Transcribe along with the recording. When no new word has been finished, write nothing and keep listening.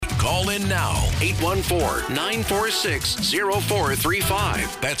Call in now.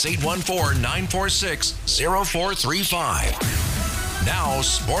 814-946-0435. That's 814-946-0435. Now,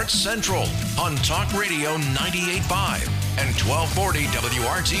 Sports Central on Talk Radio 98.5 and 1240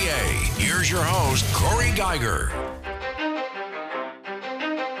 WRTA. Here's your host, Corey Geiger.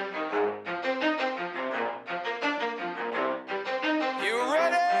 You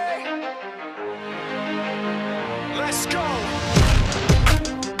ready? Let's go.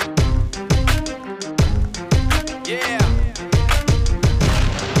 Yeah.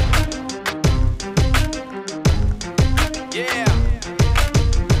 Yeah.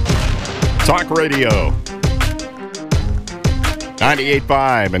 Talk Radio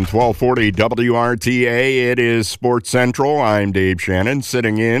 98.5 and 1240 WRTA. It is Sports Central. I'm Dave Shannon,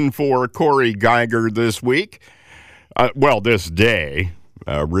 sitting in for Corey Geiger this week. This day.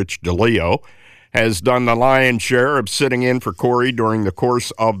 Rich DeLeo has done the lion's share of sitting in for Corey during the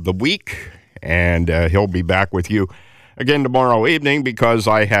course of the week, and he'll be back with you again tomorrow evening because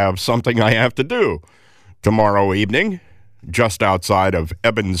I have something I have to do tomorrow evening just outside of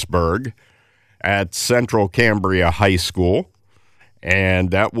Ebensburg at Central Cambria High School,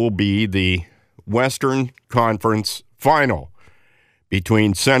 and that will be the Western Conference Final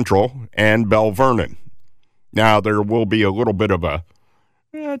between Central and Bell Vernon. Now, there will be a little bit of a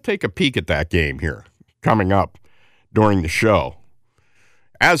take a peek at that game here coming up during the show.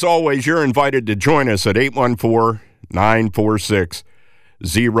 As always, you're invited to join us at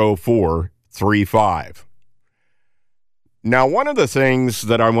 814-946-0435. Now, one of the things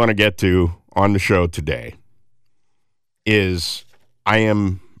that I want to get to on the show today is I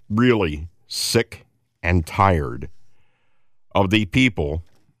am really sick and tired of the people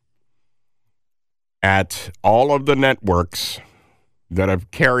at all of the networks that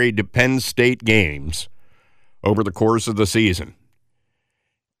have carried Penn State games over the course of the season.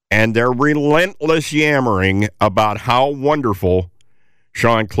 And their relentless yammering about how wonderful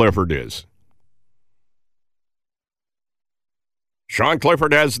Sean Clifford is. Sean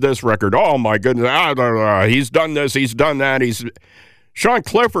Clifford has this record. Oh, my goodness. He's done this. He's done that. Sean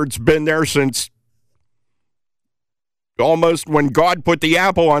Clifford's been there since almost when God put the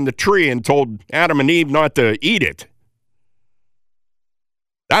apple on the tree and told Adam and Eve not to eat it.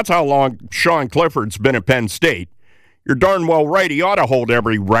 That's how long Sean Clifford's been at Penn State. You're darn well right. He ought to hold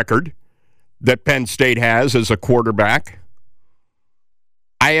every record that Penn State has as a quarterback.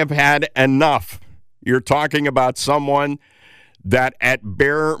 I have had enough. You're talking about someone that at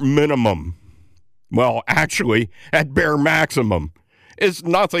bare minimum, well, actually, at bare maximum, is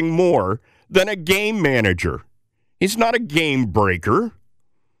nothing more than a game manager. He's not a game breaker.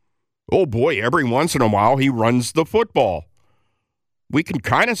 Oh, boy, every once in a while he runs the football. We can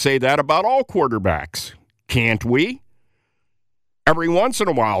kind of say that about all quarterbacks, can't we? Every once in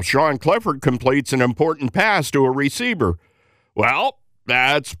a while, Sean Clifford completes an important pass to a receiver. Well,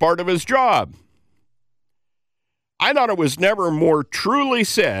 that's part of his job. I thought it was never more truly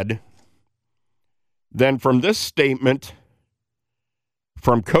said than from this statement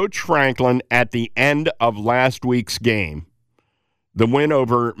from Coach Franklin at the end of last week's game, the win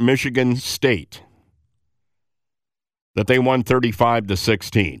over Michigan State, that they won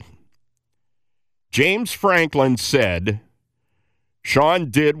 35-16. James Franklin said,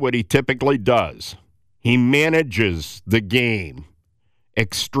 Sean did what he typically does. He manages the game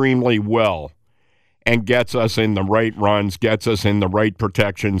extremely well and gets us in the right runs, gets us in the right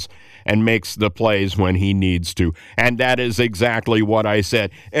protections, and makes the plays when he needs to. And that is exactly what I said.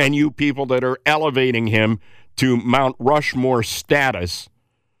 And you people that are elevating him to Mount Rushmore status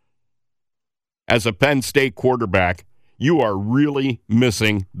as a Penn State quarterback, you are really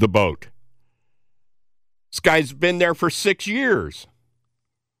missing the boat. This guy's been there for 6 years.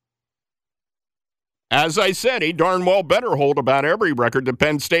 As I said, he darn well better hold about every record that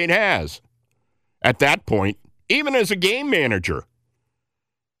Penn State has. At that point, even as a game manager,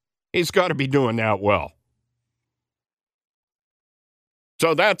 he's got to be doing that well.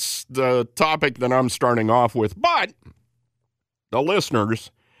 So that's the topic that I'm starting off with. But the listeners,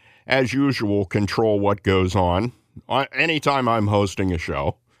 as usual, control what goes on anytime I'm hosting a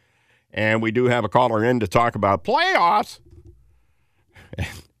show. And we do have a caller in to talk about playoffs.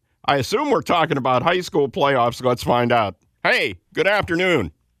 I assume we're talking about high school playoffs. Let's find out. Hey, good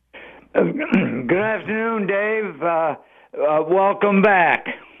afternoon. Good afternoon, Dave. Welcome back.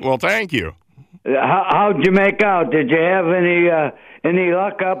 Well, thank you. How'd you make out? Did you have any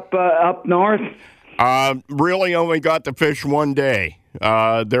luck up north? Really only got to fish one day.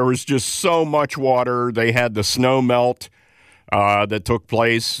 There was just so much water. They had the snow melt that took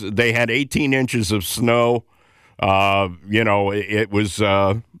place. They had 18 inches of snow. It was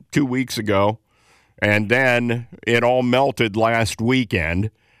 2 weeks ago, and then it all melted last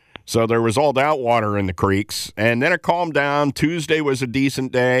weekend. So there was all that water in the creeks, and then it calmed down. Tuesday was a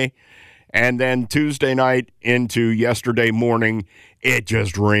decent day, and then Tuesday night into yesterday morning, it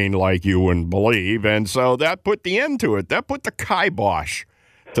just rained like you wouldn't believe, and so that put the end to it. That put the kibosh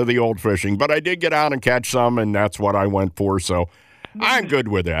to the old fishing. But I did get out and catch some, and that's what I went for, so I'm good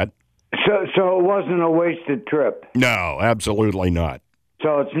with that. So it wasn't a wasted trip? No, absolutely not.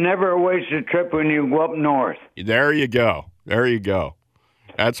 So it's never a wasted trip when you go up north? There you go. There you go.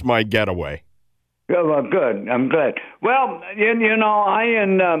 That's my getaway. Yeah, well, good. I'm glad. Well, you know, I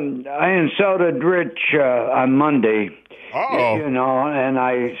insulted Rich on Monday. Uh-oh. You know, and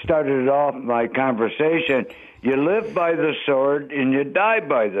I started off my conversation. You live by the sword and you die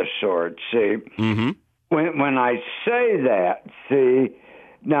by the sword. See, when I say that, see,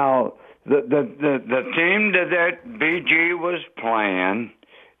 now the team that BG was playing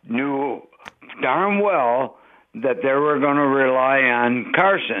knew darn well that they were going to rely on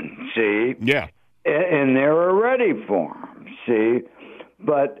Carson, see? Yeah. And they were ready for him, see?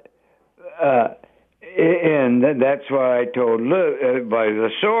 But, and that's why I told by the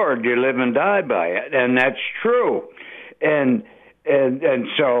sword, you live and die by it. And that's true. And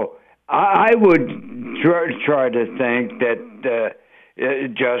so I would try to think that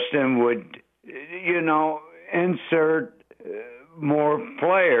Justin would, you know, insert more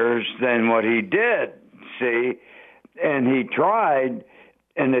players than what he did. See, and he tried,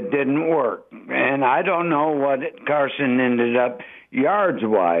 and it didn't work. And I don't know what Carson ended up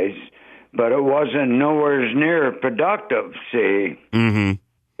yards-wise, but it wasn't nowhere near productive, see, and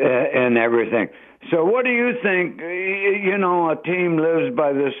everything. So what do you think? You know, a team lives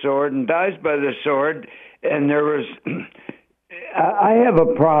by the sword and dies by the sword, and there was I have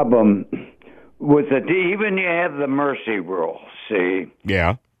a problem with it. Even you have the mercy rule, see?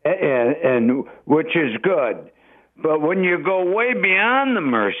 Yeah. And which is good. But when you go way beyond the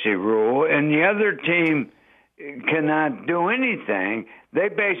mercy rule and the other team cannot do anything, they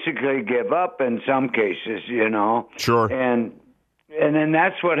basically give up in some cases, you know. Sure. And then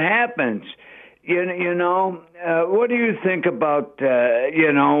that's what happens. You know, what do you think about,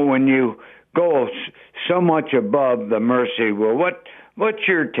 you know, when you go so much above the mercy rule? What's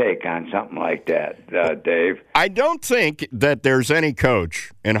your take on something like that, Dave? I don't think that there's any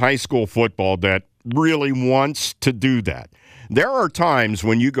coach in high school football that really wants to do that. There are times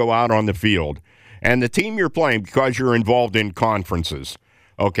when you go out on the field and the team you're playing, because you're involved in conferences,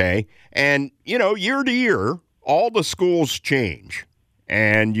 okay, and, you know, year to year, all the schools change.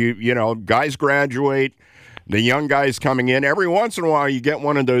 And, you know, guys graduate, the young guys coming in. Every once in a while, you get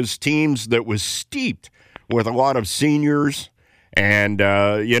one of those teams that was steeped with a lot of seniors and,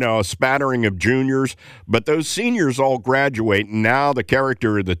 you know, a spattering of juniors. But those seniors all graduate, and now the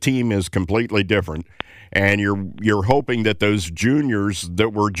character of the team is completely different. And you're hoping that those juniors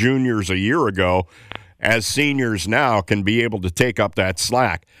that were juniors a year ago, as seniors now, can be able to take up that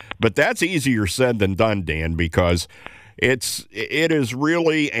slack. But that's easier said than done, Dan, because it is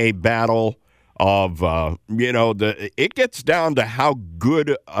really a battle of, you know, it gets down to how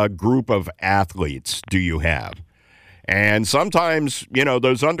good a group of athletes do you have. And sometimes, you know,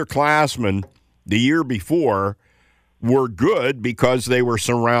 those underclassmen the year before were good because they were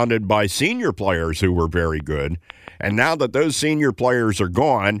surrounded by senior players who were very good. And now that those senior players are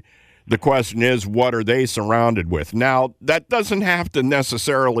gone, the question is, what are they surrounded with? Now, that doesn't have to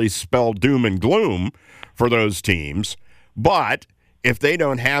necessarily spell doom and gloom for those teams, but if they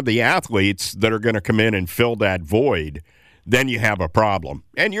don't have the athletes that are going to come in and fill that void, then you have a problem.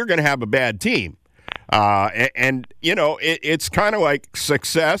 And you're going to have a bad team. And you know, it's kind of like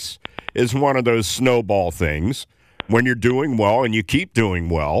success is one of those snowball things. When you're doing well and you keep doing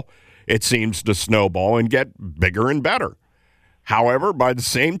well, it seems to snowball and get bigger and better. However, by the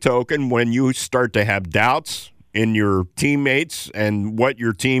same token, when you start to have doubts in your teammates and what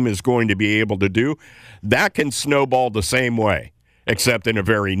your team is going to be able to do, that can snowball the same way, except in a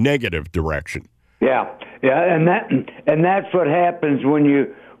very negative direction. Yeah, and that's what happens when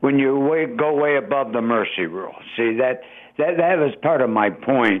you go way above the mercy rule. See, that was part of my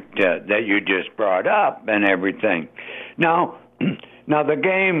point that you just brought up and everything. Now the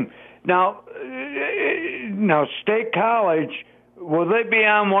game. Now State College, will they be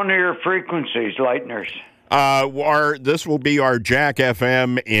on one of your frequencies, Lightners? This will be our Jack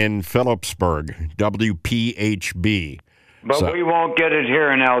FM in Phillipsburg, WPHB. But we won't get it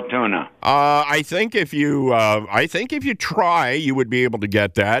here in Altoona. I think if you try, you would be able to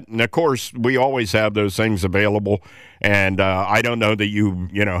get that. And of course, we always have those things available. And I don't know that you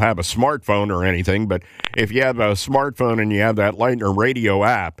have a smartphone or anything, but if you have a smartphone and you have that Lightner Radio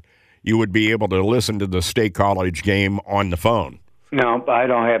app, you would be able to listen to the State College game on the phone. No, I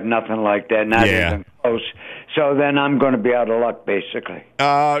don't have nothing like that. Not even close. So then I'm going to be out of luck, basically.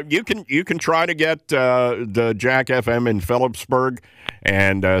 You can try to get the Jack FM in Phillipsburg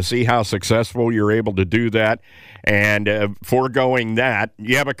and see how successful you're able to do that. And foregoing that,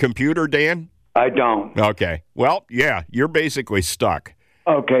 you have a computer, Dan? I don't. Okay. Well, yeah, you're basically stuck.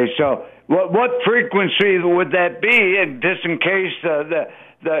 Okay, so what frequency would that be? And just in case the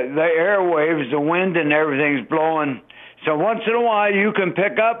airwaves, the wind and everything's blowing. So once in a while you can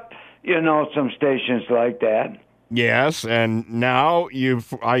pick up, some stations like that. Yes, and now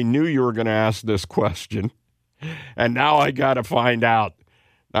I knew you were going to ask this question, and now I got to find out.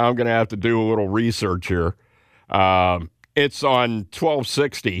 Now I'm going to have to do a little research here. It's on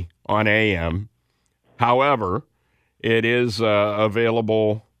 1260 on AM. However, it is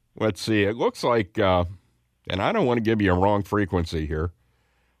available, let's see, it looks like, and I don't want to give you a wrong frequency here.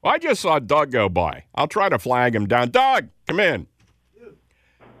 Well, I just saw Doug go by. I'll try to flag him down. Doug, come in.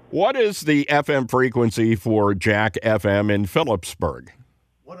 What is the FM frequency for Jack FM in Phillipsburg?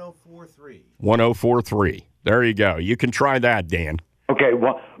 1043. 1043. There you go. You can try that, Dan. Okay,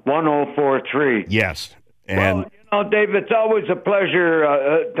 1043. Yes. And well, Dave, it's always a pleasure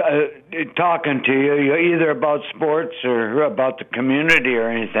talking to you, either about sports or about the community or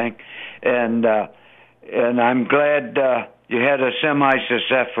anything. And I'm glad you had a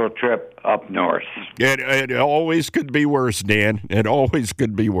semi-successful trip up north. It always could be worse, Dan. It always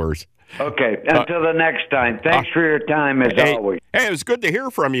could be worse. Okay, until the next time. Thanks for your time, as always. Hey, it was good to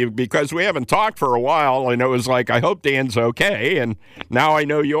hear from you because we haven't talked for a while, and it was like, I hope Dan's okay, and now I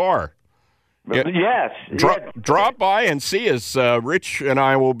know you are. Yes. Drop by and see us. Rich and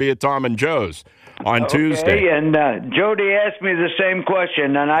I will be at Tom and Joe's on Tuesday. And Jody asked me the same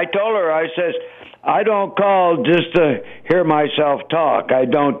question, and I told her, I says, I don't call just to hear myself talk. I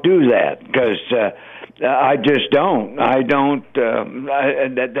don't do that because I just don't. I don't.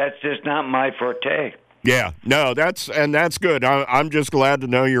 That's just not my forte. Yeah, no, that's good. I'm just glad to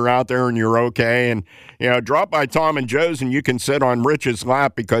know you're out there and you're okay. And drop by Tom and Joe's and you can sit on Rich's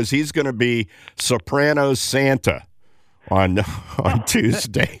lap because he's going to be Soprano Santa on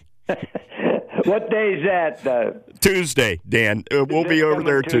Tuesday. What day is that? Tuesday, Dan. We'll be over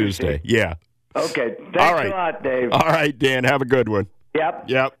there Tuesday. Yeah. Okay. Thanks a lot, Dave. All right, Dan. Have a good one. Yep.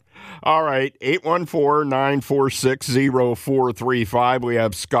 All right. 814-946-0435. We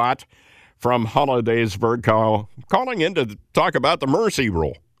have Scott from Hollidaysburg calling in to talk about the Mercy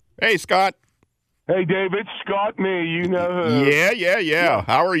Rule. Hey, Scott. Hey, Dave. It's Scott, me. You know. Yeah.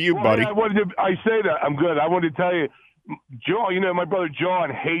 How are you, buddy? I say that. I'm good. I wanted to tell you, John, my brother John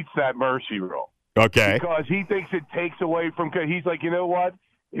hates that Mercy Rule. Okay. Because he thinks it takes away from – he's like, you know what?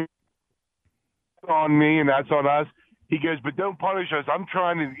 It's on me and that's on us. He goes, but don't punish us. I'm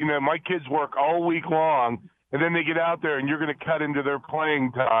trying to – my kids work all week long, and then they get out there and you're going to cut into their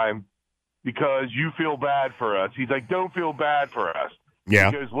playing time because you feel bad for us. He's like, don't feel bad for us.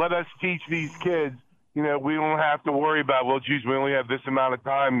 Yeah. He goes, let us teach these kids. We don't have to worry about, well, geez, we only have this amount of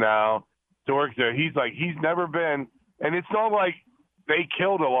time now to work there. He's like, he's never been – and it's not like they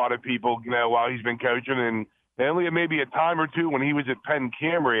killed a lot of people, while he's been coaching. And they only had maybe a time or two when he was at Penn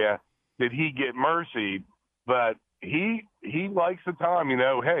Cambria did he get mercied. But he likes the time,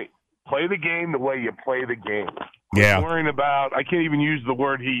 hey, play the game the way you play the game. Yeah. Worrying about, I can't even use the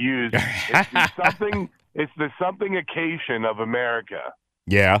word he used. It's the something-ication of America.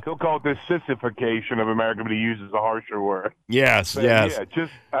 Yeah. He'll call it the sissification of America, but he uses a harsher word. Yes. Yeah,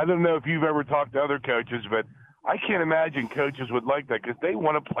 I don't know if you've ever talked to other coaches, but I can't imagine coaches would like that because they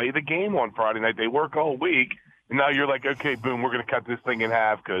want to play the game on Friday night. They work all week, and now you're like, okay, boom, we're going to cut this thing in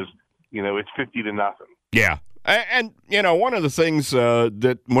half because, it's 50-0. Yeah. And, one of the things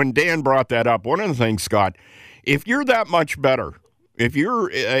that when Dan brought that up, one of the things, Scott, if you're that much better, if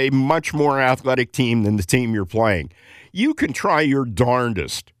you're a much more athletic team than the team you're playing, you can try your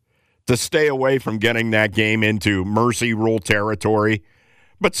darndest to stay away from getting that game into Mercy Rule territory.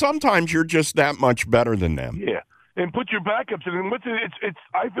 But sometimes you're just that much better than them. Yeah, and put your backups in. And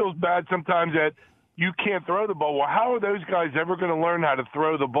I feel bad sometimes that you can't throw the ball. Well, how are those guys ever going to learn how to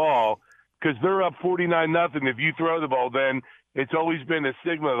throw the ball? Because they're up 49-0. If you throw the ball, then it's always been a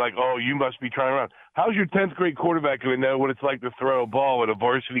stigma like, oh, you must be trying around. How's your 10th grade quarterback going to know what it's like to throw a ball at a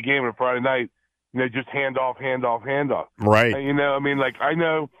varsity game on a Friday night? Just hand off. Right. And, I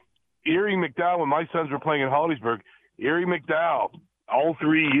know Erie McDowell, when my sons were playing in Hollidaysburg, Erie McDowell, all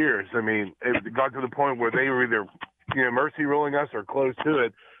 3 years. I mean, it got to the point where they were either, mercy ruling us or close to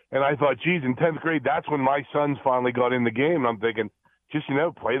it. And I thought, geez, in 10th grade, that's when my sons finally got in the game. And I'm thinking, just,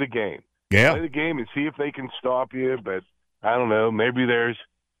 play the game. Yeah. Play the game and see if they can stop you. But I don't know. Maybe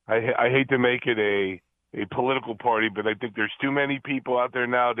I hate to make it a political party, but I think there's too many people out there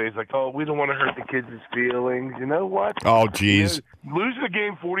nowadays like, oh, we don't want to hurt the kids' feelings. You know what? Oh, geez. Losing the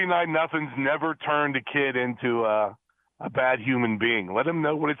game 49-0's never turned a kid into a bad human being. Let them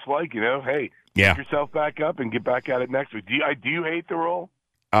know what it's like, Hey, yeah. Get yourself back up and get back at it next week. Do you hate the role?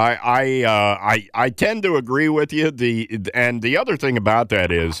 I tend to agree with you. And the other thing about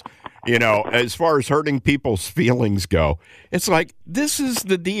that is, as far as hurting people's feelings go, it's like, this is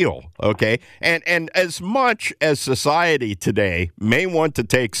the deal, okay? And as much as society today may want to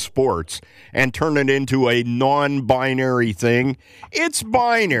take sports and turn it into a non-binary thing, it's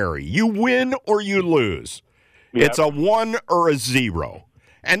binary. You win or you lose. Yep. It's a 1 or a 0.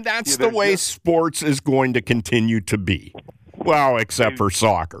 And that's the way sports is going to continue to be. Well, except for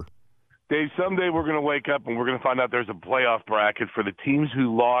soccer. Dave, someday we're going to wake up and we're going to find out there's a playoff bracket for the teams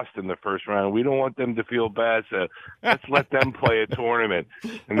who lost in the first round. We don't want them to feel bad, so let's let them play a tournament.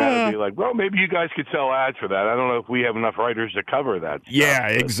 And that would be like, well, maybe you guys could sell ads for that. I don't know if we have enough writers to cover that stuff. Yeah,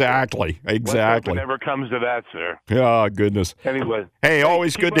 exactly. Exactly. It never comes to that, sir. Oh, goodness. Anyway. Hey,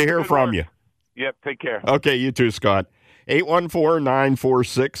 always good to hear from you. Yep, take care. Okay, you too, Scott.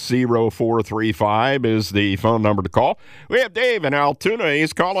 814-946-0435 is the phone number to call. We have Dave in Altoona.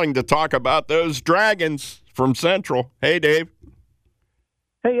 He's calling to talk about those Dragons from Central. Hey, Dave.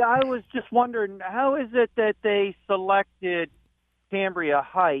 Hey, I was just wondering, how is it that they selected Cambria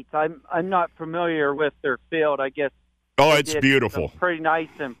Heights? I'm not familiar with their field. I guess. Oh, it's beautiful. Pretty nice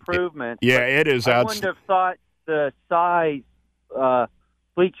improvement. Yeah, it is. I wouldn't have thought the size,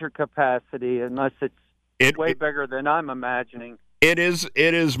 bleacher capacity, unless it's way bigger than I'm imagining. It is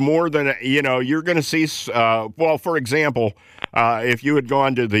more than, you're going to see, for example, if you had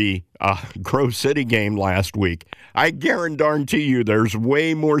gone to the Grove City game last week, I guarantee you there's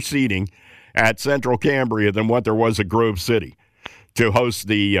way more seating at Central Cambria than what there was at Grove City to host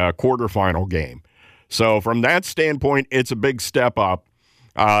the quarterfinal game. So from that standpoint, it's a big step up.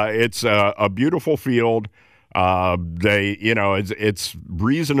 It's a beautiful field. It's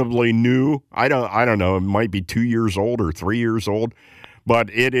reasonably new. I don't know. It might be 2 years old or 3 years old, but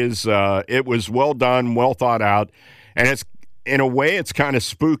it was well done, well thought out. And it's, in a way, it's kind of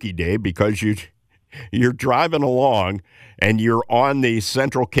spooky, Dave, because you're driving along and you're on the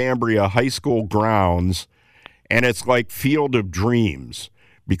Central Cambria High School grounds, and it's like Field of Dreams,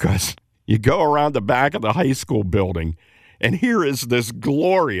 because you go around the back of the high school building, and here is this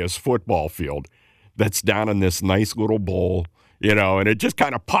glorious football field that's down in this nice little bowl, and it just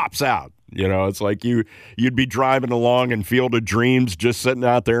kind of pops out. It's like you'd be driving along in Field of Dreams, just sitting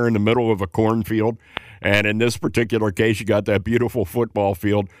out there in the middle of a cornfield. And in this particular case, you got that beautiful football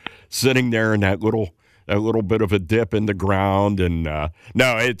field sitting there in that little bit of a dip in the ground. And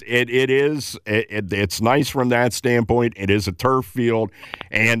it's nice from that standpoint. It is a turf field,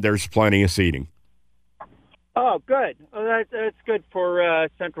 and there's plenty of seating. Oh, good. Well, that's good for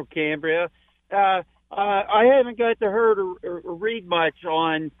Central Cambria. I haven't got to hear or read much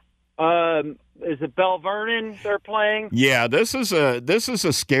on. Is it Bell Vernon they're playing? Yeah, this is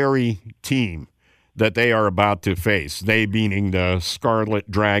a scary team that they are about to face. They meaning the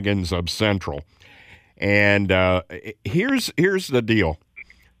Scarlet Dragons of Central. And here's the deal: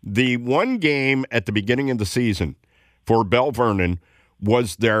 the one game at the beginning of the season for Bell Vernon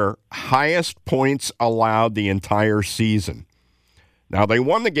was their highest points allowed the entire season. Now, they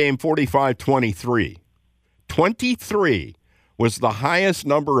won the game 45-23. 23 was the highest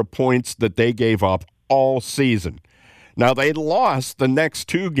number of points that they gave up all season. Now, they lost the next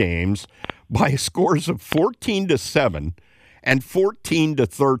two games by scores of 14-7 and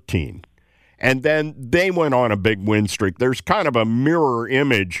 14-13. And then they went on a big win streak. There's kind of a mirror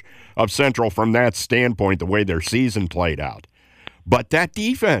image of Central from that standpoint, the way their season played out. But that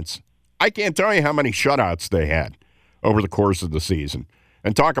defense, I can't tell you how many shutouts they had over the course of the season.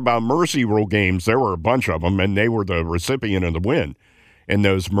 And talk about mercy rule games, there were a bunch of them, and they were the recipient of the win in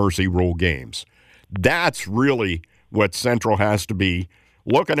those mercy rule games. That's really what Central has to be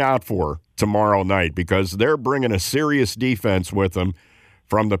looking out for tomorrow night, because they're bringing a serious defense with them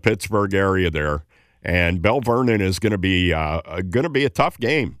from the Pittsburgh area there. And Bell Vernon is going to be a tough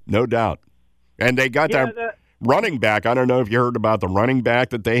game, no doubt. And they got that running back. I don't know if you heard about the running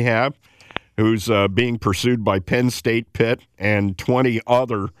back that they have, who's being pursued by Penn State, Pitt, and 20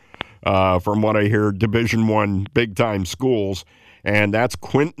 other, from what I hear, Division I big-time schools, and that's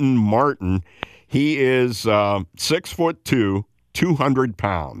Quentin Martin. He is 6'2", 200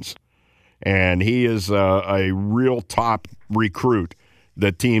 pounds, and he is a real top recruit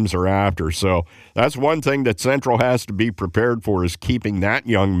that teams are after. So that's one thing that Central has to be prepared for, is keeping that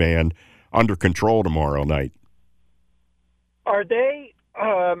young man under control tomorrow night. Are they?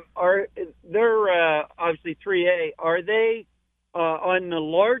 They're obviously 3A. Are they on the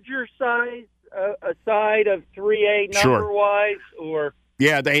larger side of 3A number-wise, or?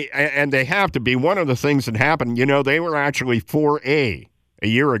 Yeah, they have to be. One of the things that happened, they were actually 4A a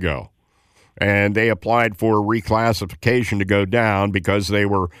year ago, and they applied for reclassification to go down because they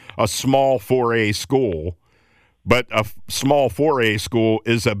were a small 4A school, but a small 4A school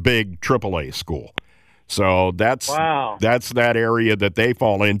is a big AAA school. So that's that area that they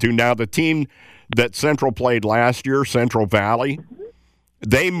fall into. Now, the team that Central played last year, Central Valley,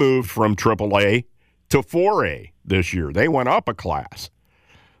 they moved from AAA to 4A this year. They went up a class.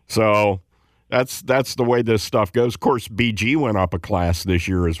 So that's the way this stuff goes. Of course, BG went up a class this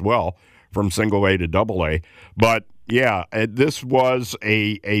year as well, from single A to double A. But, yeah, this was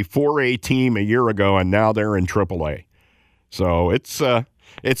a 4A team a year ago, and now they're in AAA. So it's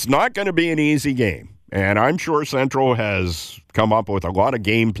not going to be an easy game. And I'm sure Central has come up with a lot of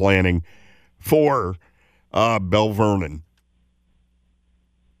game planning for Bell Vernon.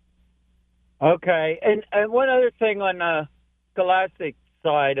 Okay, and one other thing on the Scholastic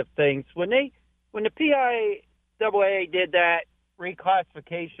side of things, when the PIAA did that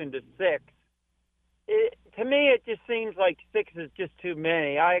reclassification to 6, to me it just seems like 6 is just too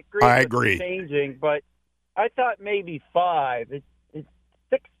many. I agree. Changing, but I thought maybe 5. 6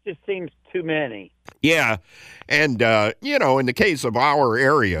 just seems too many. Yeah, and in the case of our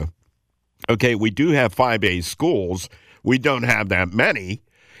area, okay, we do have 5A schools. We don't have that many.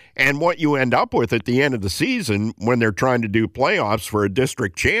 And what you end up with at the end of the season, when they're trying to do playoffs for a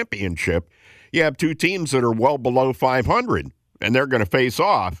district championship, you have 2 teams that are well below 500, and they're going to face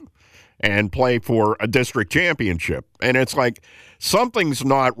off and play for a district championship. And it's like something's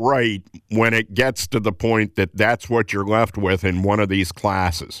not right when it gets to the point that that's what you're left with in one of these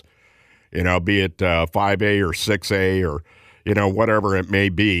classes, be it 5A or 6A or, whatever it may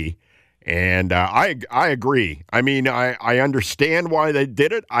be. And I agree. I mean, I understand why they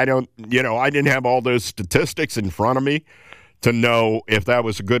did it. I didn't have all those statistics in front of me to know if that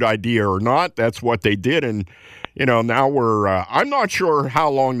was a good idea or not. That's what they did. And, now I'm not sure how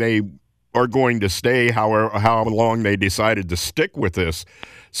long they are going to stay, how long they decided to stick with this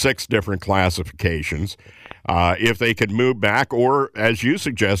 6 different classifications. If they could move back, or, as you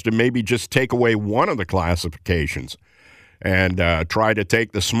suggested, maybe just take away one of the classifications and try to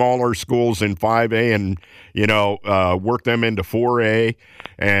take the smaller schools in 5A and, work them into 4A,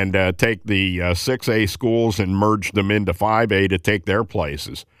 and take the 6A schools and merge them into 5A to take their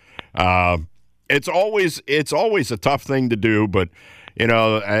places. It's always a tough thing to do, but,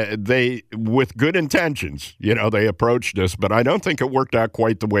 they, with good intentions, they approached this, but I don't think it worked out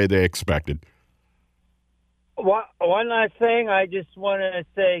quite the way they expected. One last thing, I just want to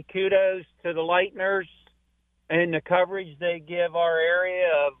say kudos to the Lightners and the coverage they give our area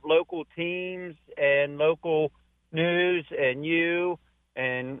of local teams and local news, and you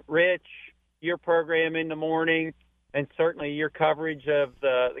and Rich, your program in the morning, and certainly your coverage of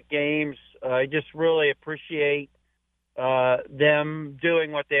the games. I just really appreciate them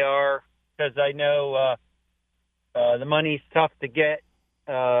doing what they are, because I know the money's tough to get,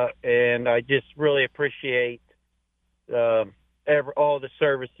 and I just really appreciate all the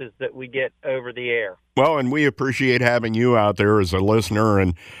services that we get over the air. Well, and we appreciate having you out there as a listener,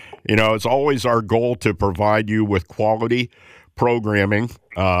 and it's always our goal to provide you with quality programming.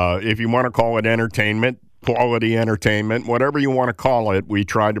 If you want to call it entertainment, quality entertainment, whatever you want to call it, we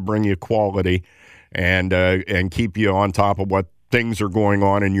try to bring you quality and keep you on top of what things are going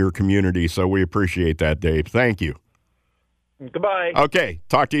on in your community. So we appreciate that, Dave. Thank you. Goodbye. Okay,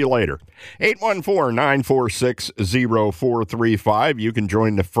 talk to you later. 814-946-0435. You can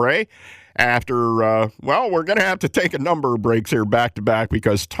join the fray after, we're going to have to take a number of breaks here back to back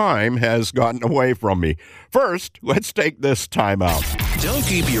because time has gotten away from me. First, let's take this time out. Don't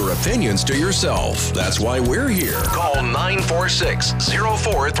keep your opinions to yourself. That's why we're here. Call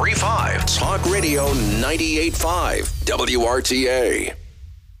 946-0435. Talk Radio 98.5 WRTA.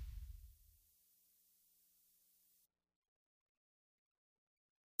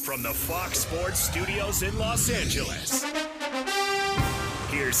 From the Fox Sports Studios in Los Angeles,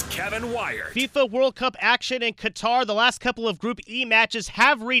 here's Kevin Wyatt. FIFA World Cup action in Qatar. The last couple of Group E matches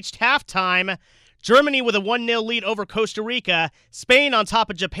have reached halftime. Germany with a 1-0 lead over Costa Rica. Spain on top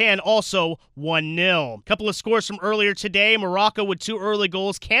of Japan, also 1-0. Couple of scores from earlier today. Morocco with 2 early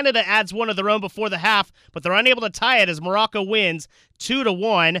goals. Canada adds one of their own before the half, but they're unable to tie it as Morocco wins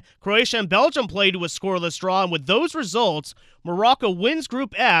 2-1. Croatia and Belgium played to a scoreless draw, and with those results, Morocco wins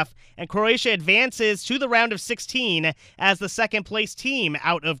Group F, and Croatia advances to the round of 16 as the second-place team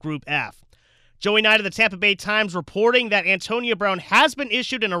out of Group F. Joey Knight of the Tampa Bay Times reporting that Antonio Brown has been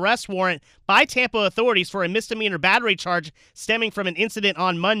issued an arrest warrant by Tampa authorities for a misdemeanor battery charge stemming from an incident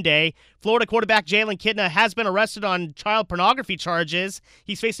on Monday. Florida quarterback Jalen Kitna has been arrested on child pornography charges.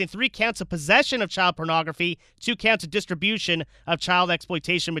 He's facing 3 counts of possession of child pornography, 2 counts of distribution of child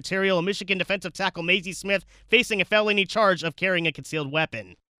exploitation material. And Michigan defensive tackle Maisie Smith facing a felony charge of carrying a concealed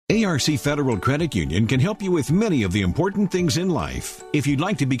weapon. ARC Federal Credit Union can help you with many of the important things in life. If you'd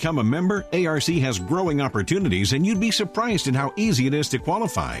like to become a member, ARC has growing opportunities, and you'd be surprised at how easy it is to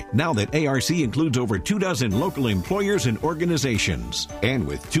qualify now that ARC includes over 24 local employers and organizations. And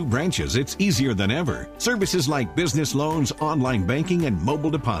with 2 branches, it's easier than ever. Services like business loans, online banking, and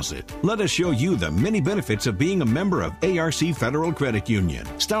mobile deposit. Let us show you the many benefits of being a member of ARC Federal Credit Union.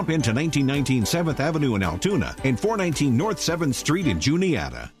 Stop into 1919 7th Avenue in Altoona and 419 North 7th Street in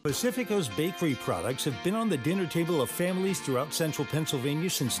Juniata. Pacifico's bakery products have been on the dinner table of families throughout central Pennsylvania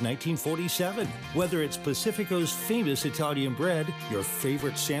since 1947. Whether it's Pacifico's famous Italian bread, your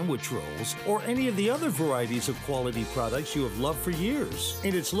favorite sandwich rolls, or any of the other varieties of quality products you have loved for years.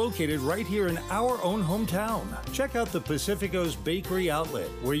 And it's located right here in our own hometown. Check out the Pacifico's Bakery Outlet,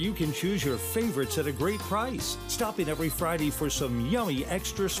 where you can choose your favorites at a great price. Stop in every Friday for some yummy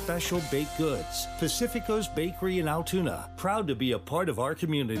extra special baked goods. Pacifico's Bakery in Altoona, proud to be a part of our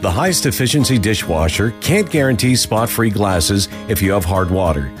community. The highest efficiency dishwasher can't guarantee spot-free glasses if you have hard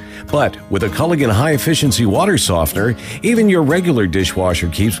water. But with a Culligan high efficiency water softener, even your regular dishwasher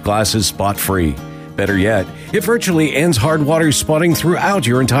keeps glasses spot-free. Better yet, it virtually ends hard water spotting throughout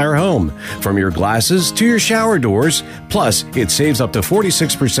your entire home, from your glasses to your shower doors. Plus, it saves up to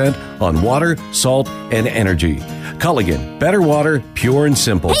 46% on water, salt, and energy. Culligan, better water, pure and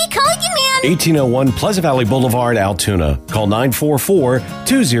simple. Hey, Culligan man! 1801 Pleasant Valley Boulevard, Altoona. Call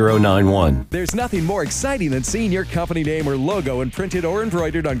 944-2091. There's nothing more exciting than seeing your company name or logo imprinted or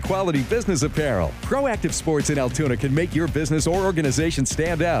embroidered on quality business apparel. Proactive Sports in Altoona can make your business or organization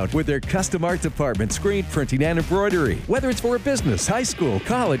stand out with their custom art department, screen printing, and embroidery. Whether it's for a business, high school,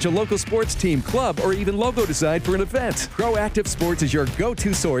 college, a local sports team, club, or even logo design for an event, Proactive Sports is your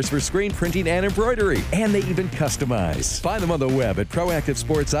go-to source for screen printing and embroidery. And they even customize. Find them on the web at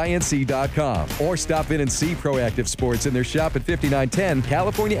proactivesportsinc.com or stop in and see Proactive Sports in their shop at 5910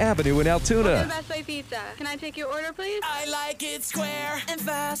 California Avenue in Altoona. Best Way Pizza. Can I take your order, please? I like it square and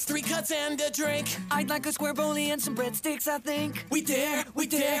fast. 3 cuts and a drink. I'd like a square bowlie and some breadsticks, I think. We dare to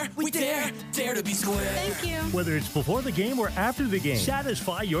be square. Thank you. Whether it's before the game or after the game,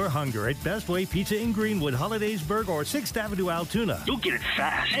 satisfy your hunger at Best Way Pizza in Greenwood, Hollidaysburg, or 6th Avenue, Altoona. You'll get it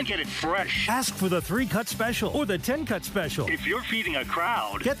fast and get it fresh. Ask for the 3-cut special or the 10-cut special. If you're feeding a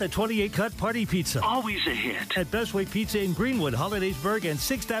crowd, get the 28-cut party pizza. Always a hit. At Best Way Pizza in Greenwood, Hollidaysburg, and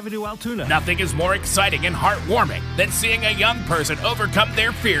 6th Avenue, Altoona. Nothing is more exciting and heartwarming than seeing a young person overcome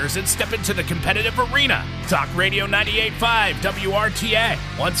their fears and step into the competitive arena. Talk Radio 98.5 WRTA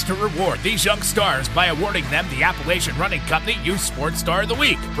wants to reward these young stars by awarding them the Appalachian Running Company Youth Sports Star of the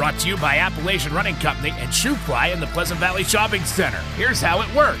Week. Brought to you by Appalachian Running Company and Shoe Fly in the Pleasant Valley Shopping Center. Here's how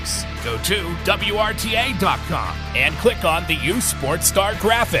it works. Go to WRTA.com and click on the Youth Sports Star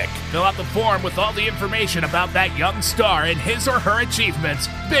graphic. Fill out the form with all the information about that young star and his or her achievements,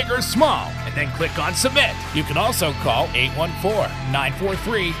 big or small, and then click on Submit. You can also call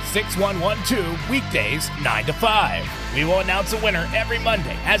 814-943-6112 weekdays 9 to 5. We will announce a winner every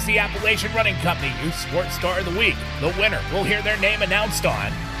Monday as the Appalachian Running Company Youth Sports Star of the Week. The winner will hear their name announced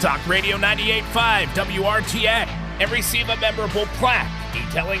on Talk Radio 98.5 WRTA and receive a memorable plaque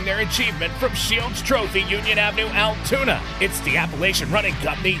detailing their achievement from Shields Trophy, Union Avenue, Altoona. It's the Appalachian Running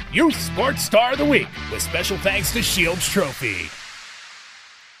Company Youth Sports Star of the Week, with special thanks to Shields Trophy.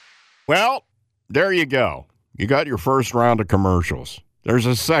 Well, there you go. You got your first round of commercials. There's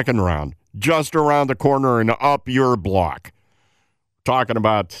a second round just around the corner and up your block. Talking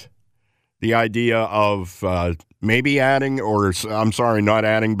about the idea of maybe adding, or I'm sorry, not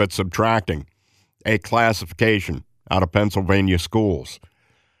adding, but subtracting a classification out of Pennsylvania schools,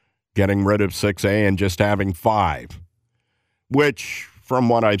 getting rid of 6A and just having 5, which, from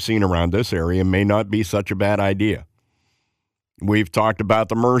what I've seen around this area, may not be such a bad idea. We've talked about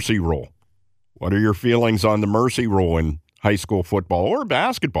the mercy rule. What are your feelings on the mercy rule in high school football or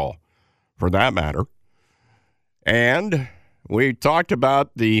basketball, for that matter? And we talked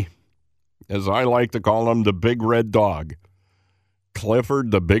about the as I like to call him, the big red dog.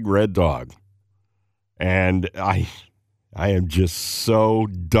 Clifford, the big red dog. And I am just so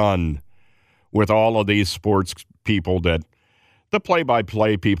done with all of these sports people the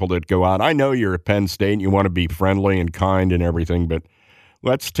play-by-play people that go out. I know you're at Penn State and you want to be friendly and kind and everything, but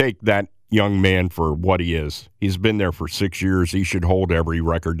let's take that young man for what he is. He's been there for 6 years. He should hold every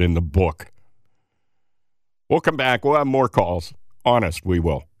record in the book. We'll come back. We'll have more calls. Honest, we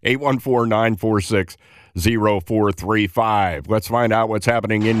will. 814-946-0435. Let's find out what's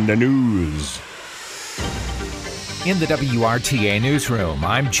happening in the news. In the WRTA newsroom,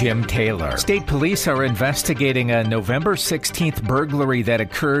 I'm Jim Taylor. State police are investigating a November 16th burglary that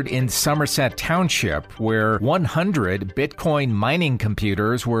occurred in Somerset Township, where 100 Bitcoin mining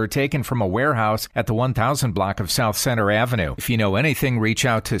computers were taken from a warehouse at the 1000 block of South Center Avenue. If you know anything, reach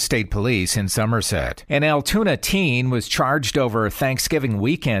out to state police in Somerset. An Altoona teen was charged over Thanksgiving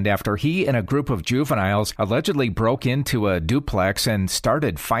weekend after he and a group of juveniles allegedly broke into a duplex and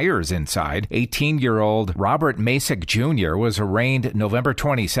started fires inside. 18-year-old Robert Masick Jr. was arraigned November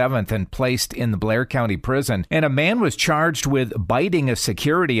 27th and placed in the Blair County Prison, and a man was charged with biting a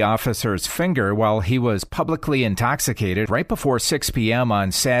security officer's finger while he was publicly intoxicated right before 6 p.m.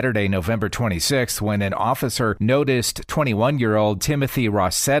 on Saturday, November 26th, when an officer noticed 21-year-old Timothy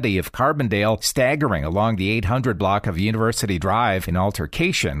Rossetti of Carbondale staggering along the 800 block of University Drive. An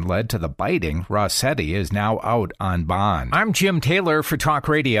altercation led to the biting. Rossetti is now out on bond. I'm Jim Taylor for Talk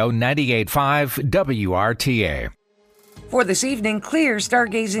Radio 98.5 WRTA. For this evening, clear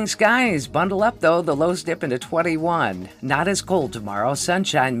stargazing skies. Bundle up, though. The lows dip into 21. Not as cold tomorrow.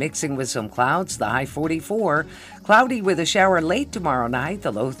 Sunshine mixing with some clouds. The high 44. Cloudy with a shower late tomorrow night.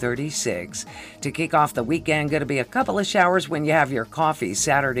 The low 36. To kick off the weekend, going to be a couple of showers when you have your coffee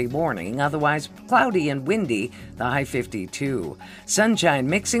Saturday morning. Otherwise, cloudy and windy. The high 52. Sunshine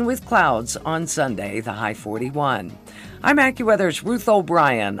mixing with clouds on Sunday. The high 41. I'm AccuWeather's Ruth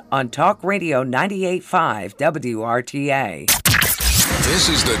O'Brien on Talk Radio 98.5 WRTA. This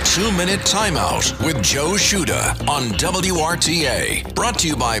is the 2-Minute Timeout with Joe Shuda on WRTA. Brought to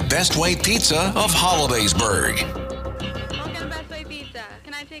you by Best Way Pizza of Hollidaysburg. Welcome, Best Way Pizza.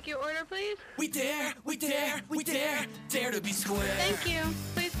 Can I take your order, please? We dare to be square. Thank you.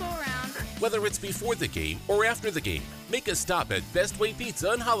 Please pull around. Whether it's before the game or after the game, make a stop at Best Way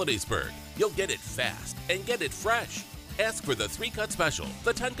Pizza in Hollidaysburg. You'll get it fast and get it fresh. Ask for the 3-cut special,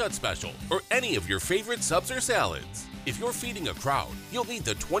 the 10-cut special, or any of your favorite subs or salads. If you're feeding a crowd, you'll need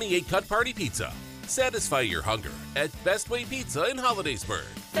the 28-cut party pizza. Satisfy your hunger at Best Way Pizza in Hollidaysburg.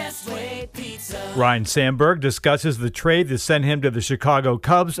 Best Way Pizza. Ryan Sandberg discusses the trade that sent him to the Chicago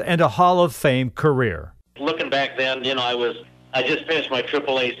Cubs and a Hall of Fame career. Looking back then, I just finished my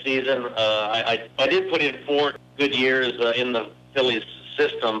AAA season. I did put in 4 good years in the Phillies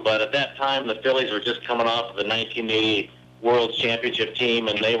system, but at that time the Phillies were just coming off of the 1980 World Championship team,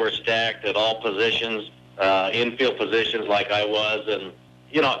 and they were stacked at all positions, infield positions like I was. And,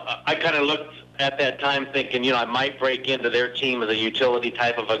 I kind of looked at that time thinking, I might break into their team as a utility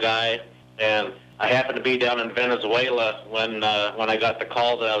type of a guy. And I happened to be down in Venezuela when I got the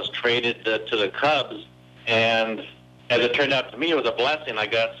call that I was traded to the Cubs. And as it turned out to me, it was a blessing. I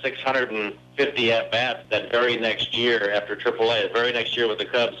got 650 at-bats that very next year after AAA. The very next year with the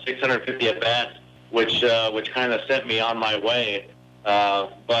Cubs, 650 at-bats, which kind of sent me on my way.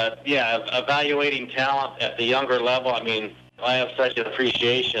 But, yeah, evaluating talent at the younger level, I have such an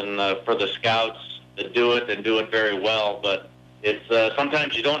appreciation for the scouts that do it and do it very well. But it's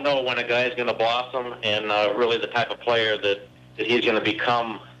sometimes you don't know when a guy's going to blossom and really the type of player that he's going to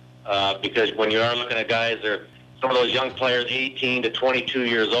become, because when you are looking at guys that are some of those young players, 18 to 22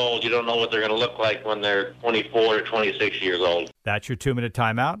 years old, you don't know what they're going to look like when they're 24 or 26 years old. That's your 2-Minute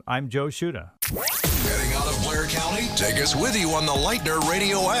Timeout. I'm Joe Shuda. Heading out of Blair County? Take us with you on the Lightner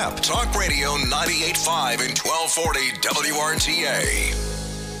Radio app. Talk Radio 98.5 and 1240 WRTA.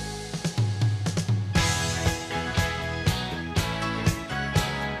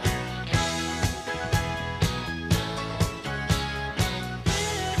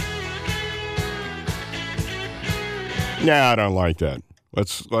 Nah, I don't like that.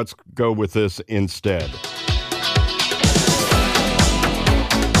 Let's go with this instead.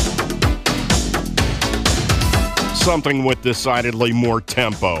 Something with decidedly more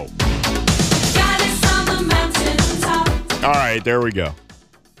tempo. All right, there we go.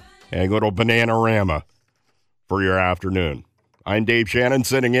 A little Bananarama for your afternoon. I'm Dave Shannon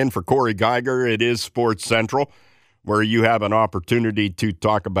sitting in for Corey Geiger. It is Sports Central, where you have an opportunity to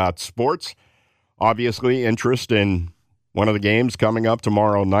talk about sports. Obviously, interest in one of the games coming up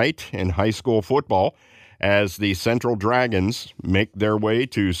tomorrow night in high school football as the Central Dragons make their way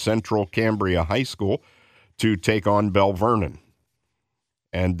to Central Cambria High School to take on Bell Vernon.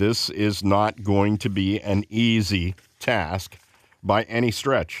 And this is not going to be an easy task by any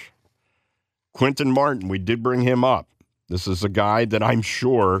stretch. Quentin Martin, we did bring him up. This is a guy that I'm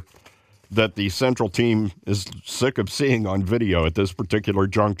sure that the Central team is sick of seeing on video at this particular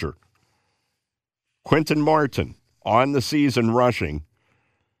juncture. Quentin Martin, on the season rushing,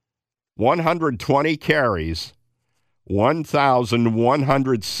 120 carries,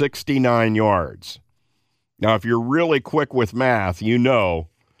 1,169 yards. Now, if you're really quick with math, you know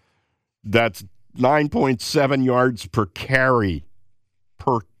that's 9.7 yards per carry.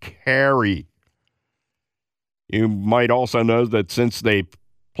 Per carry. You might also know that since they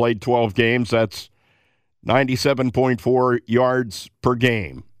played 12 games, that's 97.4 yards per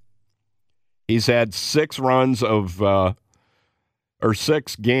game. He's had 6 games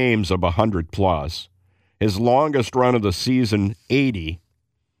of 100 plus. His longest run of the season, 80.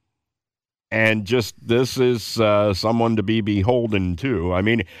 And just this is someone to be beholden to. I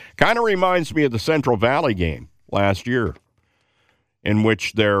mean, kind of reminds me of the Central Valley game last year, in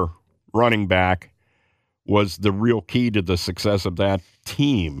which their running back was the real key to the success of that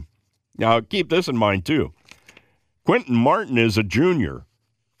team. Now, keep this in mind, too. Quentin Martin is a junior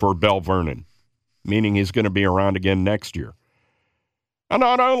for Bell Vernon, meaning he's going to be around again next year. And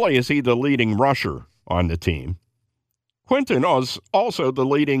not only is he the leading rusher on the team, Quentin is also the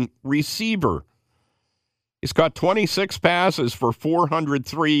leading receiver. He's got 26 passes for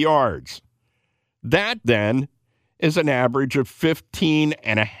 403 yards. That, then, is an average of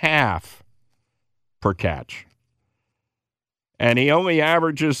 15.5 per catch. And he only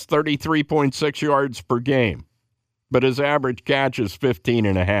averages 33.6 yards per game, but his average catch is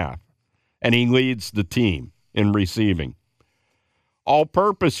 15.5, and he leads the team in receiving.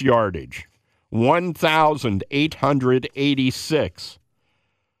 All-purpose yardage, 1,886.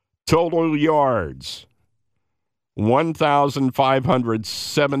 Total yards,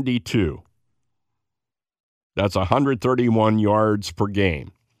 1,572. That's 131 yards per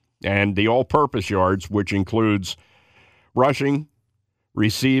game. And the all-purpose yards, which includes rushing,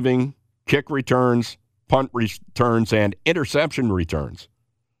 receiving, kick returns, punt returns, and interception returns.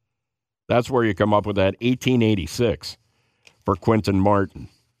 That's where you come up with that 1886 for Quentin Martin.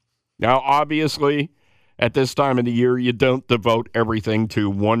 Now, obviously, at this time of the year, you don't devote everything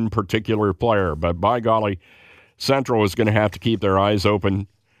to one particular player, but by golly, Central is going to have to keep their eyes open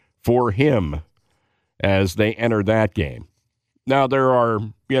for him as they enter that game. Now,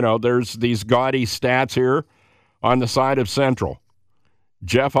 there's these gaudy stats here on the side of Central.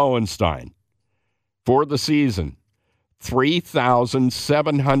 Jeff Hohenstein, for the season,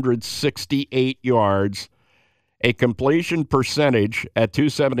 3,768 yards, a completion percentage at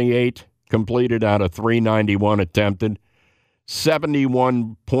 278 completed out of 391 attempted,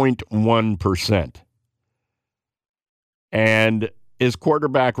 71.1%. And his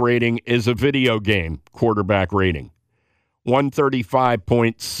quarterback rating is a video game quarterback rating,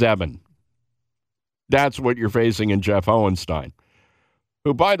 135.7. That's what you're facing in Jeff Hohenstein,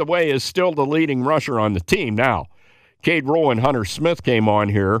 who, by the way, is still the leading rusher on the team. Now, Cade Roll and Hunter Smith came on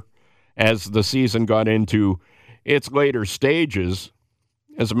here as the season got into its later stages.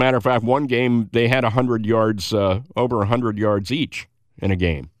 As a matter of fact, one game they had 100 yards, over 100 yards each in a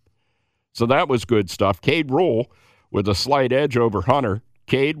game. So that was good stuff. Cade Roll with a slight edge over Hunter.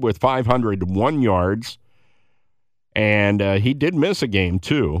 Cade with 501 yards. And he did miss a game,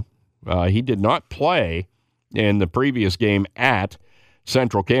 too. He did not play in the previous game at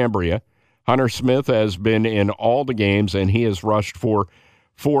Central Cambria. Hunter Smith has been in all the games, and he has rushed for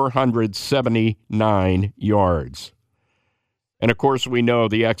 479 yards. And, of course, we know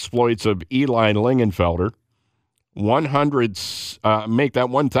the exploits of Eli Lingenfelder.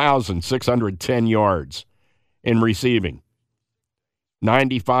 1,610 yards in receiving.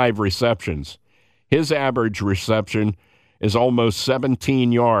 95 receptions. His average reception is almost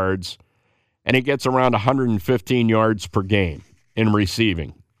 17 yards, and he gets around 115 yards per game in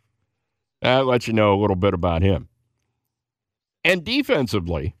receiving. That lets you know a little bit about him. And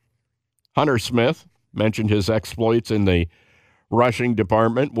defensively, Hunter Smith mentioned his exploits in the rushing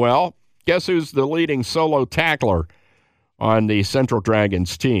department. Well, guess who's the leading solo tackler on the Central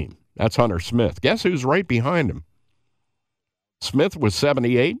Dragons team? That's Hunter Smith. Guess who's right behind him? Smith was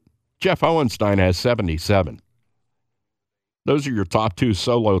 78. Jeff Hohenstein has 77. Those are your top two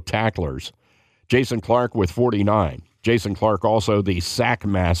solo tacklers. Jason Clark with 49. Jason Clark also the sack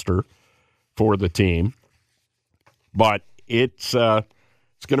master for the team. But it's going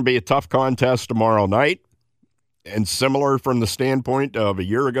to be a tough contest tomorrow night. And similar from the standpoint of a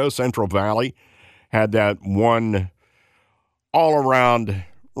year ago, Central Valley had that one all-around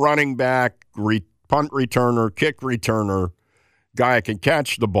running back, punt returner, kick returner, guy can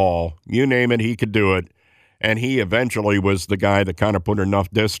catch the ball. You name it, he could do it. And he eventually was the guy that kind of put enough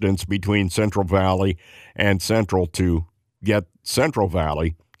distance between Central Valley and Central to get Central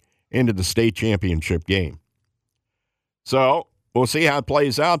Valley into the state championship game. So we'll see how it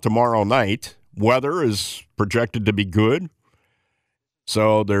plays out tomorrow night. Weather is projected to be good,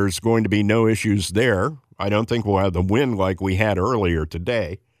 so there's going to be no issues there. I don't think we'll have the wind like we had earlier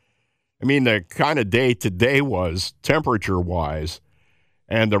today. I mean, the kind of day today was, temperature-wise,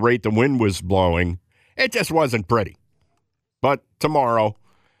 and the rate the wind was blowing, it just wasn't pretty. But tomorrow,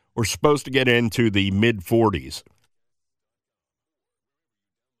 we're supposed to get into the mid-40s.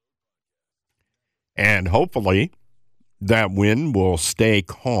 And hopefully, that wind will stay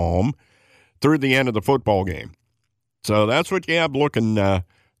calm through the end of the football game. So that's what you have looking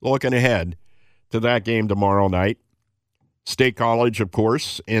ahead to that game tomorrow night. State College, of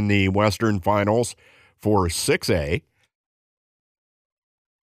course, in the Western Finals for 6A.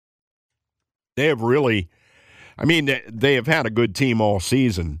 They have really, they have had a good team all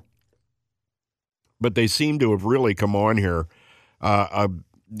season, but they seem to have really come on here. The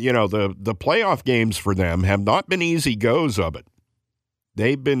playoff games for them have not been easy goes of it.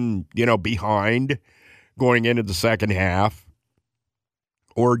 They've been, behind going into the second half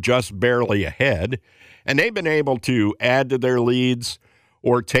or just barely ahead, and they've been able to add to their leads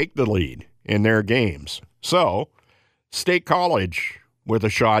or take the lead in their games. So, State College with a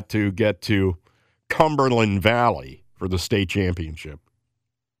shot to get to Cumberland Valley for the state championship.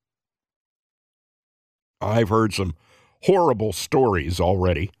 I've heard some horrible stories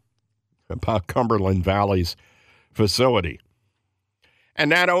already about Cumberland Valley's facility.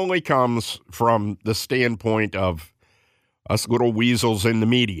 And that only comes from the standpoint of us little weasels in the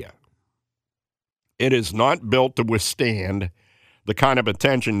media. It is not built to withstand the kind of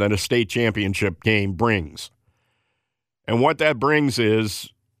attention that a state championship game brings. And what that brings is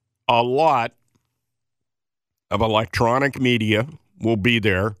a lot of electronic media will be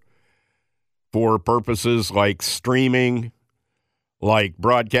there for purposes like streaming, like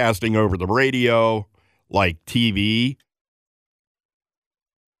broadcasting over the radio, like TV.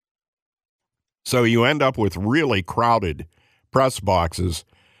 So you end up with really crowded press boxes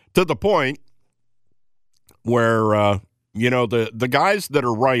to the point where, the guys that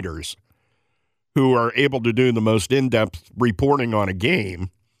are writers who are able to do the most in-depth reporting on a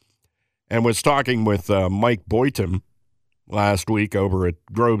game, and was talking with Mike Boyton last week over at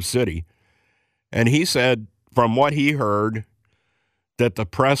Grove City, and he said from what he heard that the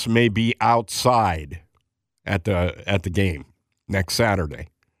press may be outside at the game next Saturday.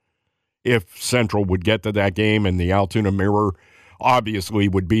 If Central would get to that game, and the Altoona Mirror obviously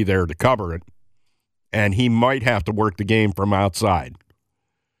would be there to cover it, and he might have to work the game from outside.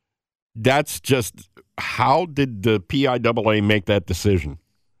 That's just, how did the PIAA make that decision?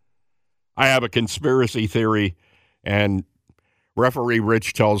 I have a conspiracy theory, and referee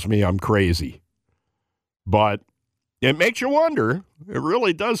Rich tells me I'm crazy. But it makes you wonder. It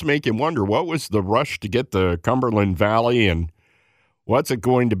really does make you wonder, what was the rush to get to Cumberland Valley, and what's it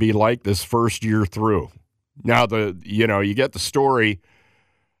going to be like this first year through? Now, you get the story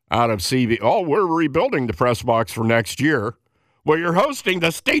out of CV. Oh, we're rebuilding the press box for next year. Well, you're hosting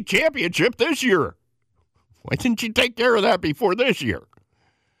the state championship this year. Why didn't you take care of that before this year?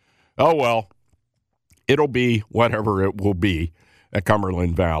 Oh, well, it'll be whatever it will be at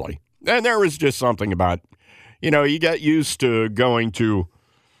Cumberland Valley. And there was just something about, you get used to going to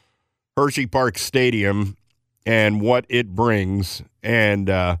Hershey Park Stadium and what it brings, and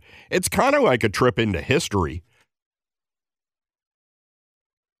it's kind of like a trip into history.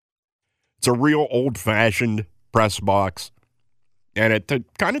 It's a real old-fashioned press box, and it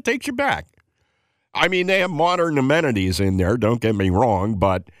kind of takes you back. I mean, they have modern amenities in there, don't get me wrong,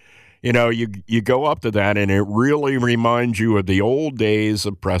 but, you go up to that, and it really reminds you of the old days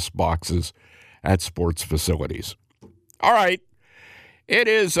of press boxes at sports facilities. All right. It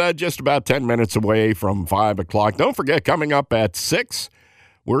is just about 10 minutes away from 5 o'clock. Don't forget, coming up at 6,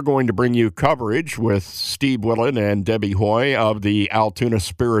 we're going to bring you coverage with Steve Willen and Debbie Hoy of the Altoona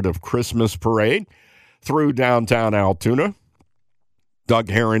Spirit of Christmas Parade through downtown Altoona. Doug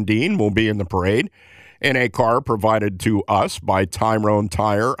Herendeen will be in the parade in a car provided to us by Tyrone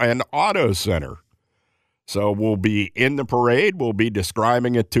Tire and Auto Center. So we'll be in the parade. We'll be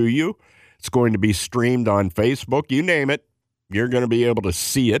describing it to you. It's going to be streamed on Facebook. You name it. You're going to be able to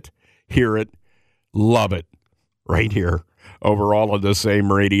see it, hear it, love it right here over all of the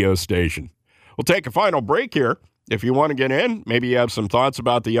same radio station. We'll take a final break here. If you want to get in, maybe you have some thoughts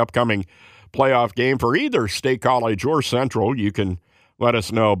about the upcoming playoff game for either State College or Central, you can let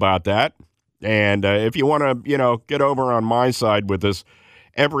us know about that. And if you want to, get over on my side with this,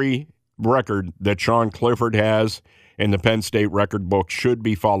 every record that Sean Clifford has in the Penn State record book should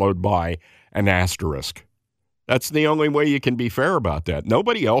be followed by an asterisk. That's the only way you can be fair about that.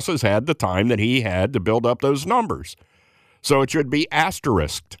 Nobody else has had the time that he had to build up those numbers. So it should be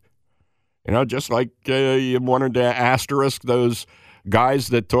asterisked. Just like you wanted to asterisk those guys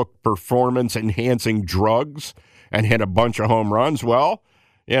that took performance-enhancing drugs and hit a bunch of home runs. Well,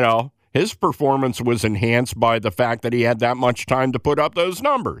 his performance was enhanced by the fact that he had that much time to put up those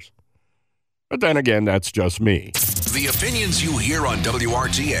numbers. But then again, that's just me. The opinions you hear on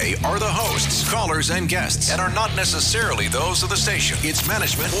WRTA are the hosts, callers, and guests, and are not necessarily those of the station, its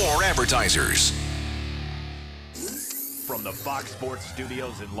management, or advertisers. From the Fox Sports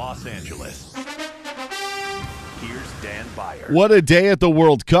Studios in Los Angeles, here's Dan Beyer. What a day at the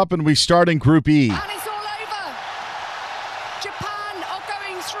World Cup, and we start in Group E. And it's all over. Japan are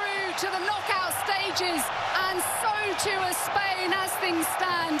going through to the knockout stages, and so too is Spain as things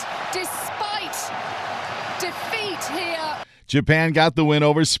stand, despite defeat here. Japan got the win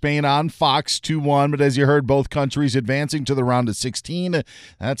over Spain on Fox 2-1, but as you heard, both countries advancing to the round of 16.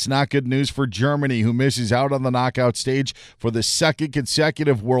 That's not good news for Germany, who misses out on the knockout stage for the second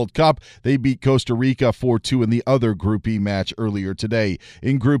consecutive World Cup. They beat Costa Rica 4-2 in the other Group E match earlier today.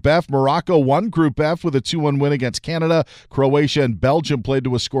 In Group F, Morocco won Group F with a 2-1 win against Canada. Croatia and Belgium played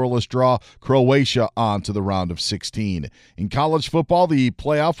to a scoreless draw. Croatia on to the round of 16. In college football, the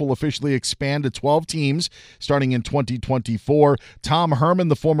playoff will officially expand to 12 teams starting in 2024. Tom Herman,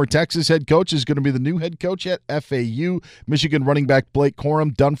 the former Texas head coach, is going to be the new head coach at FAU. Michigan running back Blake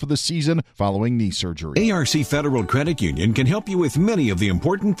Corum done for the season following knee surgery. ARC Federal Credit Union can help you with many of the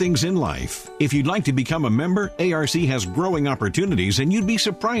important things in life. If you'd like to become a member, ARC has growing opportunities, and you'd be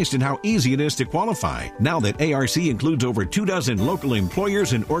surprised at how easy it is to qualify now that ARC includes over 24 local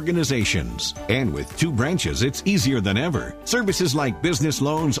employers and organizations. And with 2 branches, it's easier than ever. Services like business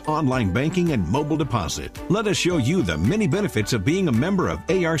loans, online banking, and mobile deposit. Let us show you the many benefits of being a member of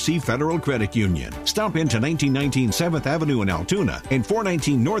ARC Federal Credit Union. Stop into 1919 7th Avenue in Altoona and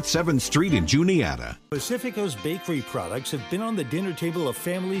 419 North 7th Street in Juniata. Pacifico's bakery products have been on the dinner table of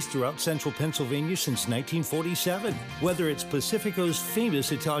families throughout central Pennsylvania since 1947. Whether it's Pacifico's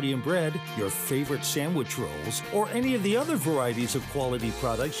famous Italian bread, your favorite sandwich rolls, or any of the other varieties of quality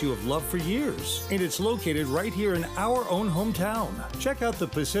products you have loved for years. And it's located right here in our own hometown. Check out the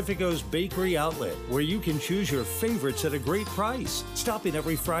Pacifico's Bakery Outlet, where you can choose your favorites at a great price. Stop in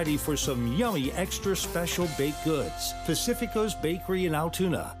every Friday for some yummy extra special baked goods. Pacifico's Bakery in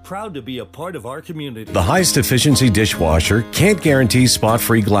Altoona, proud to be a part of our community. The highest efficiency dishwasher can't guarantee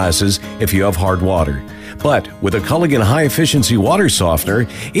spot-free glasses if you have hard water. But with a Culligan high efficiency water softener,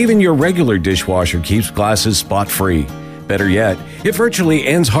 even your regular dishwasher keeps glasses spot-free. Better yet, it virtually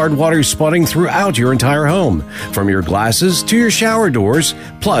ends hard water spotting throughout your entire home, from your glasses to your shower doors.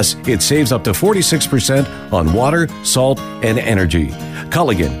 Plus, it saves up to 46% on water, salt, and energy.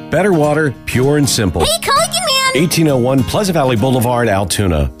 Culligan, better water, pure and simple. Hey, Culligan man! 1801 Pleasant Valley Boulevard,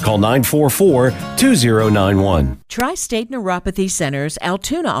 Altoona. Call 944-2091. Tri-State Neuropathy Center's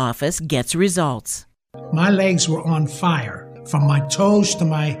Altoona office gets results. My legs were on fire, from my toes to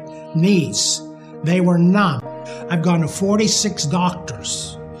my knees. They were numb. I've gone to 46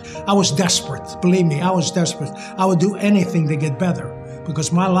 doctors. I was desperate. Believe me, I was desperate. I would do anything to get better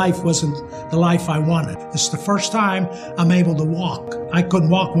because my life wasn't the life I wanted. It's the first time I'm able to walk. I couldn't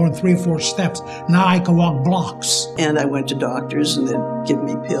walk more than 3 or 4 steps. Now I can walk blocks. And I went to doctors and they'd give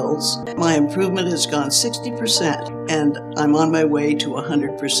me pills. My improvement has gone 60% and I'm on my way to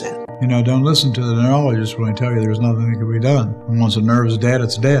 100%. Don't listen to the neurologist when I tell you there's nothing that can be done. And once a nerve is dead,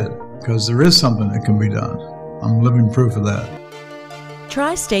 it's dead. Because there is something that can be done. I'm living proof of that.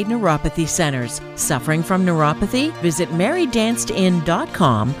 Tri-State Neuropathy Centers. Suffering from neuropathy? Visit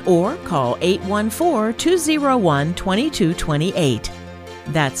marydancedin.com or call 814-201-2228.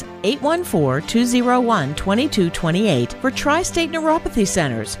 That's 814-201-2228 for Tri-State Neuropathy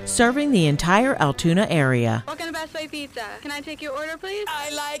Centers, serving the entire Altoona area. Welcome to Best Way Pizza. Can I take your order, please?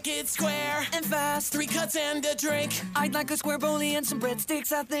 I like it square and fast. 3 cuts and a drink. I'd like a square bowlie and some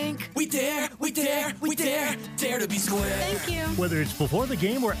breadsticks, I think. We dare to be square. Thank you. Whether it's before the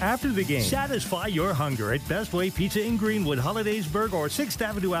game or after the game, satisfy your hunger at Best Way Pizza in Greenwood, Hollidaysburg, or 6th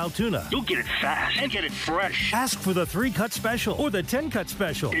Avenue, Altoona. You'll get it fast and get it fresh. Ask for the 3-cut special or the 10-cut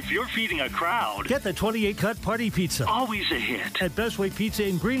special. If you're feeding a crowd, get the 28-cut party pizza. Always a hit. At Best Way Pizza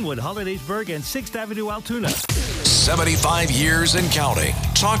in Greenwood, Hollidaysburg, and 6th Avenue, Altoona. 75 years and counting.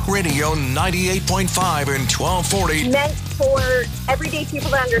 Talk Radio 98.5 and 1240. Meant for everyday people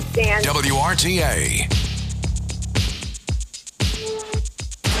to understand. WRTA.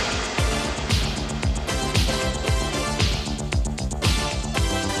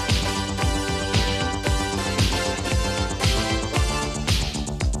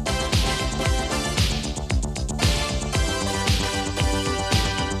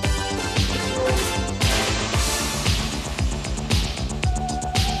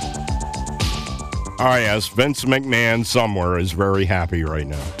 Oh, yes, Vince McMahon somewhere is very happy right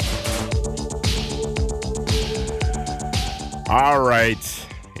now. All right,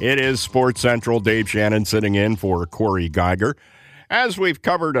 it is Sports Central. Dave Shannon sitting in for Corey Geiger. As we've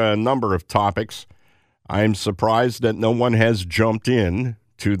covered a number of topics, I'm surprised that no one has jumped in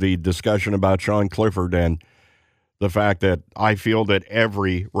to the discussion about Sean Clifford and the fact that I feel that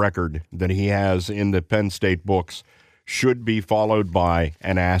every record that he has in the Penn State books should be followed by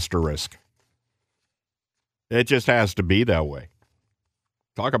an asterisk. It just has to be that way.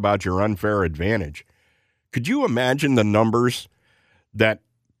 Talk about your unfair advantage. Could you imagine the numbers that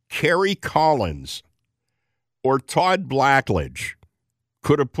Kerry Collins or Todd Blackledge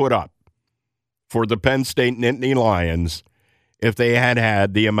could have put up for the Penn State Nittany Lions if they had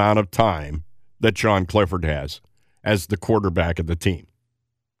had the amount of time that Sean Clifford has as the quarterback of the team?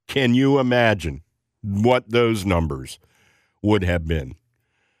 Can you imagine what those numbers would have been?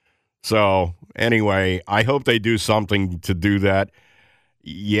 So, anyway, I hope they do something to do that.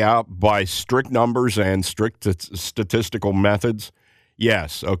 Yeah, by strict numbers and strict statistical methods,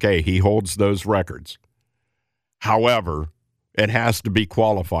 yes, okay, he holds those records. However, it has to be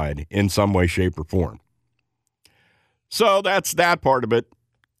qualified in some way, shape, or form. So that's that part of it.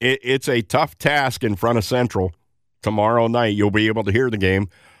 It's a tough task in front of Central. Tomorrow night, you'll be able to hear the game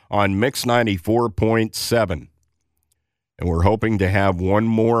on Mix 94.7. And we're hoping to have one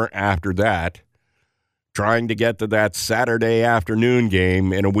more after that, trying to get to that Saturday afternoon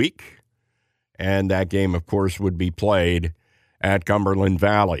game in a week. And that game, of course, would be played at Cumberland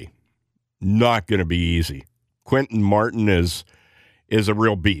Valley. Not going to be easy. Quentin Martin is a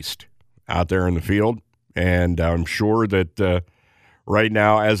real beast out there in the field. And I'm sure that right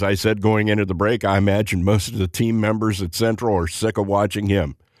now, as I said going into the break, I imagine most of the team members at Central are sick of watching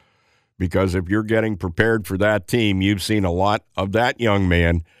him. Because if you're getting prepared for that team, you've seen a lot of that young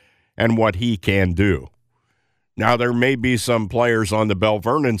man and what he can do. Now, there may be some players on the Bell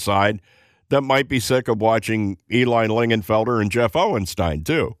Vernon side that might be sick of watching Eli Lingenfelder and Jeff Owenstein,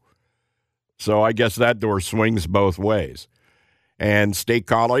 too. So I guess that door swings both ways. And State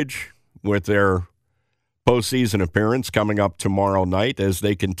College, with their postseason appearance coming up tomorrow night as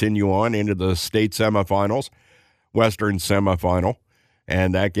they continue on into the state semifinals, Western semifinal.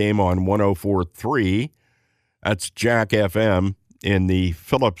 And that game on 104.3, that's Jack FM in the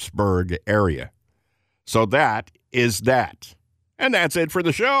Phillipsburg area. So that is that. And that's it for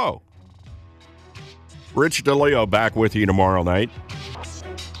the show. Rich DeLeo back with you tomorrow night.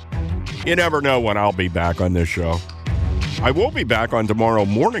 You never know when I'll be back on this show. I will be back on tomorrow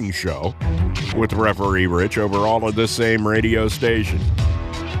morning's show with Referee Rich over all of this same radio station.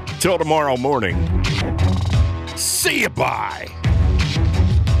 Till tomorrow morning, see you, bye.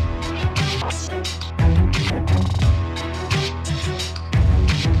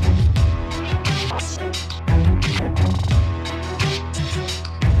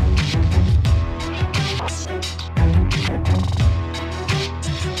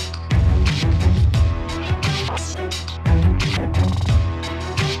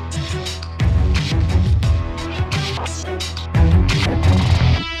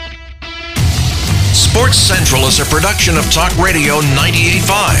 Sports Central is a production of Talk Radio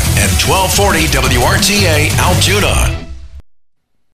 98.5 and 1240 WRTA Altoona.